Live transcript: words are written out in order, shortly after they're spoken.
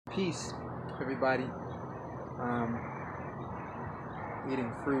Peace, everybody. Um,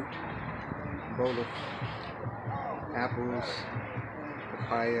 Eating fruit, bowl of apples,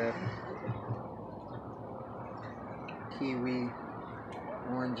 papaya, kiwi,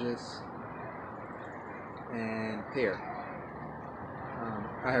 oranges, and pear.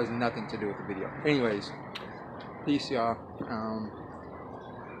 That has nothing to do with the video. Anyways, peace, y'all.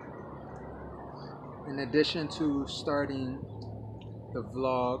 In addition to starting the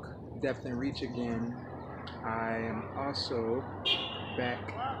vlog, Depth and Reach again, I am also back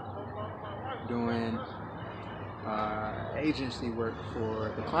doing agency work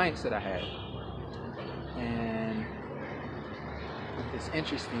for the clients that I had. And it's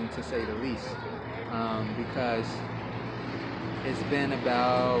interesting to say the least, because it's been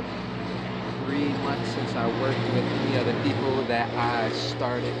about 3 months since I worked with any other people that I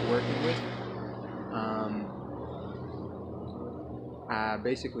started working with. I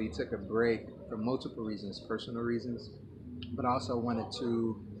basically took a break for multiple reasons, personal reasons, but I also wanted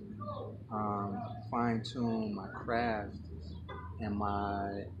to fine tune my craft and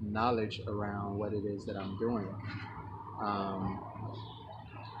my knowledge around what it is that I'm doing. Um,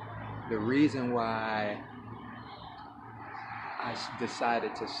 the reason why I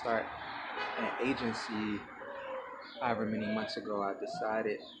decided to start an agency however many months ago I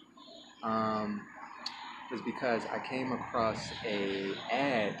decided was because I came across a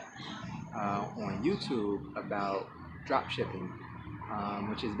ad on YouTube about drop shipping,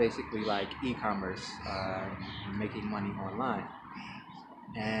 which is basically like e-commerce, making money online.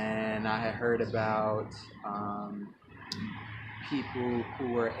 And I had heard about people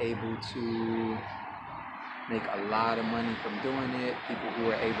who were able to make a lot of money from doing it, people who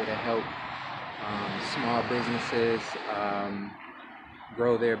were able to help small businesses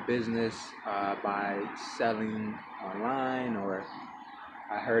grow their business by selling online, or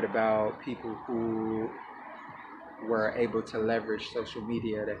I heard about people who were able to leverage social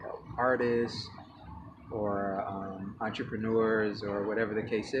media to help artists or entrepreneurs or whatever the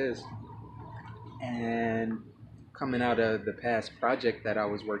case is. And coming out of the past project that I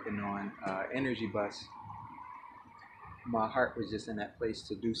was working on, Energy Bus, my heart was just in that place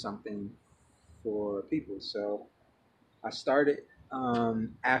to do something for people. So I started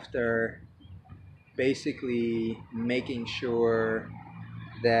after basically making sure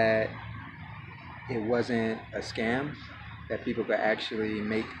that it wasn't a scam, that people could actually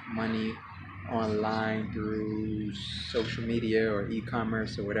make money online through social media or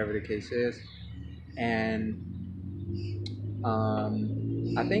e-commerce or whatever the case is. And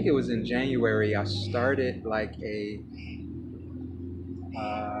I think it was in January I started like a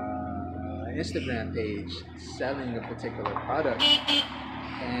Instagram page selling a particular product,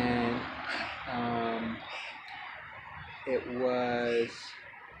 and um, it was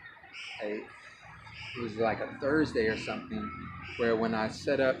it was like a Thursday or something, where when I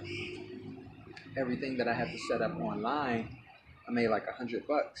set up everything that I had to set up online, I made like $100,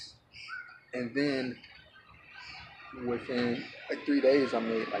 and then within like 3 days I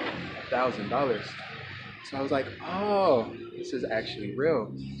made like $1,000. So I was like, oh, this is actually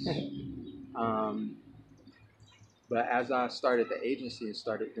real. um, but as I started the agency and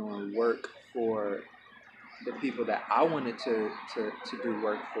started doing work for the people that I wanted to do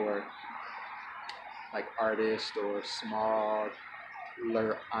work for, like artists or small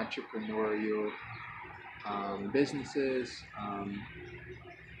entrepreneurial businesses,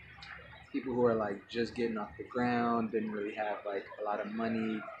 people who are like just getting off the ground, didn't really have like a lot of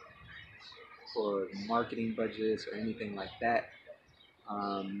money for marketing budgets or anything like that.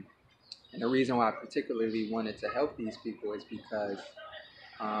 And the reason why I particularly wanted to help these people is because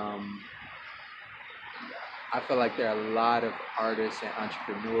um, I feel like there are a lot of artists and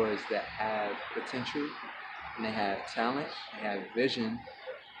entrepreneurs that have potential, and they have talent, they have vision,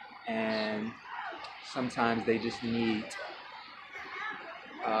 and sometimes they just need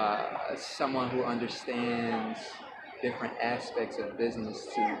someone who understands different aspects of business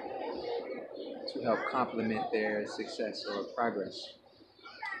to help complement their success or progress.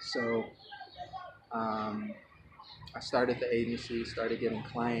 So I started the agency, started getting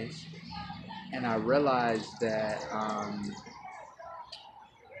clients, and I realized that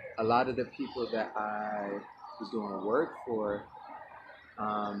a lot of the people that I was doing work for,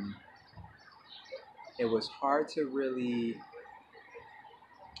 um, it was hard to really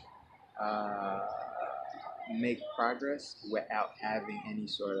uh, make progress without having any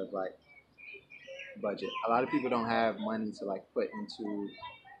sort of like budget. A lot of people don't have money to like put into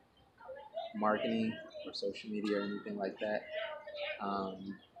marketing or social media or anything like that.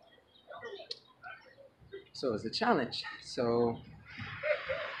 Um, so it's a challenge. So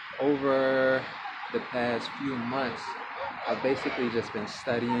over the past few months, I've basically just been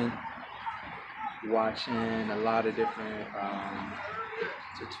studying, watching a lot of different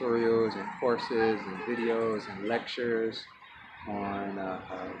tutorials and courses and videos and lectures on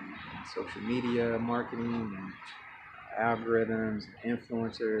social media marketing and algorithms and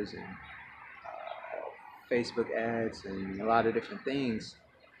influencers and Facebook ads and a lot of different things.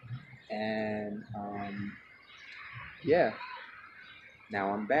 And yeah,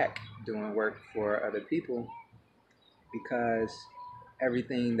 now I'm back doing work for other people because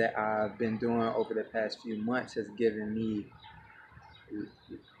everything that I've been doing over the past few months has given me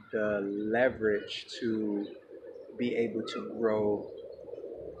the leverage to be able to grow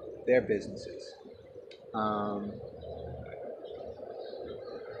their businesses.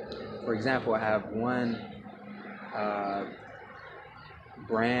 For example, I have one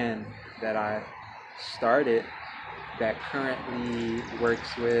brand that I started that currently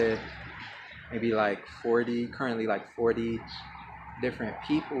works with maybe like 40 different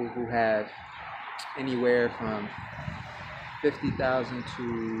people who have anywhere from 50,000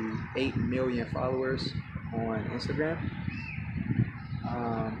 to 8 million followers on Instagram.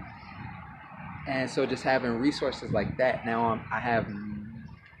 And so just having resources like that, now I have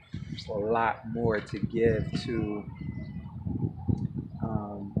a lot more to give to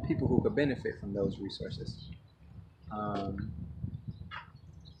people who could benefit from those resources.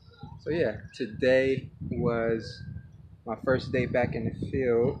 So yeah, today was my first day back in the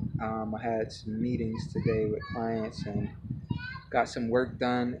field. I had some meetings today with clients and got some work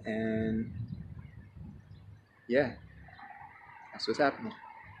done, and yeah, that's what's happening.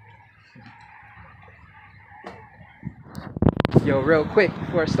 Yo, real quick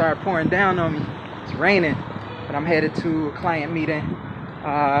before it started pouring down on me, it's raining, but I'm headed to a client meeting.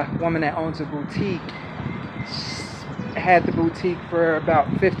 Woman that owns a boutique, had the boutique for about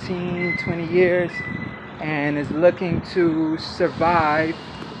 15-20 years and is looking to survive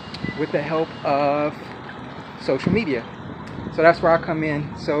with the help of social media. So that's where I come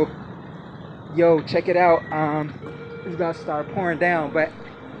in. So yo, check it out. It's about to start pouring down, but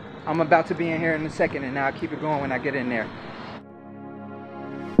I'm about to be in here in a second, and I'll keep it going when I get in there.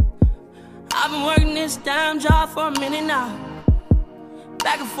 I've been working this damn job for a minute now.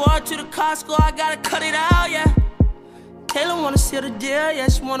 Back and forth to the Costco, I gotta cut it out, yeah. Taylor wanna seal the deal, yeah,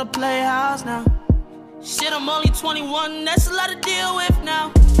 she wanna play house now. Shit, I'm only 21, that's a lot to deal with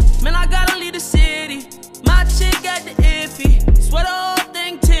now. Man, I gotta leave the city, my chick got the iffy. Swear the whole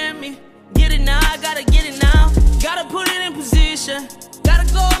thing to me, get it now, I gotta get it now. Gotta put it in position,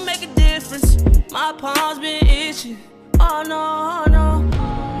 gotta go and make a difference. My palms been itching, oh no, oh no.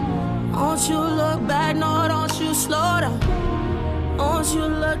 Don't you look back, no, don't you slow down. Don't you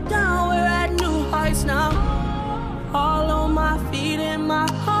look down, we're at new heights now. All on my feet and my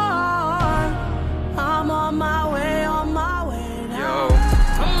heart. I'm on my way now. Yo,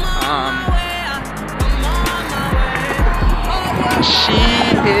 she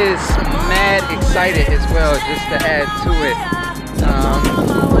is mad excited as well, just to add to it.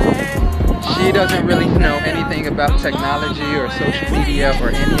 She doesn't really know anything about technology or social media or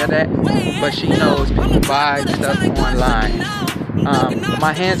any of that, but she knows people buy stuff online.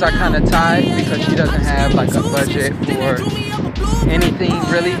 My hands are kind of tied because she doesn't have like a budget for anything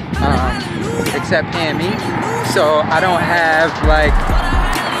really, except paying me. So I don't have like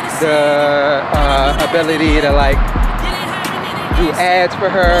the ability to like do ads for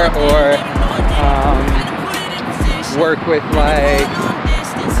her or work with like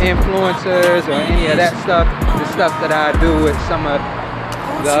influencers or any of that stuff. The stuff that I do with some of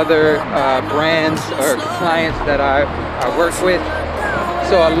the other brands or clients that I work with.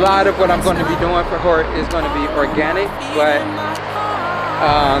 So a lot of what I'm going to be doing for her is going to be organic, but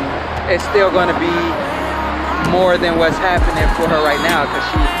it's still going to be more than what's happening for her right now, because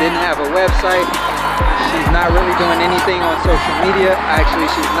she didn't have a website. She's not really doing anything on social media. Actually,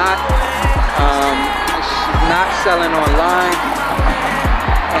 she's not selling online.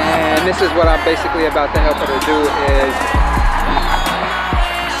 And this is what I'm basically about to help her to do, is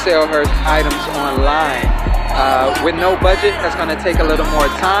sell her items online. With no budget, that's going to take a little more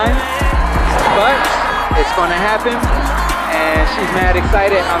time, but it's going to happen. And she's mad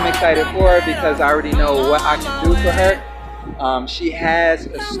excited. I'm excited for her because I already know what I can do for her. She has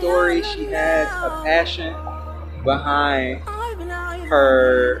a story. She has a passion behind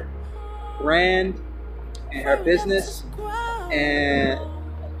her brand and her business, and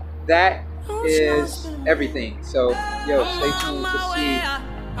that is everything. So yo, stay tuned to see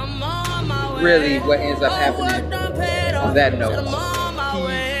really what ends up happening on that note.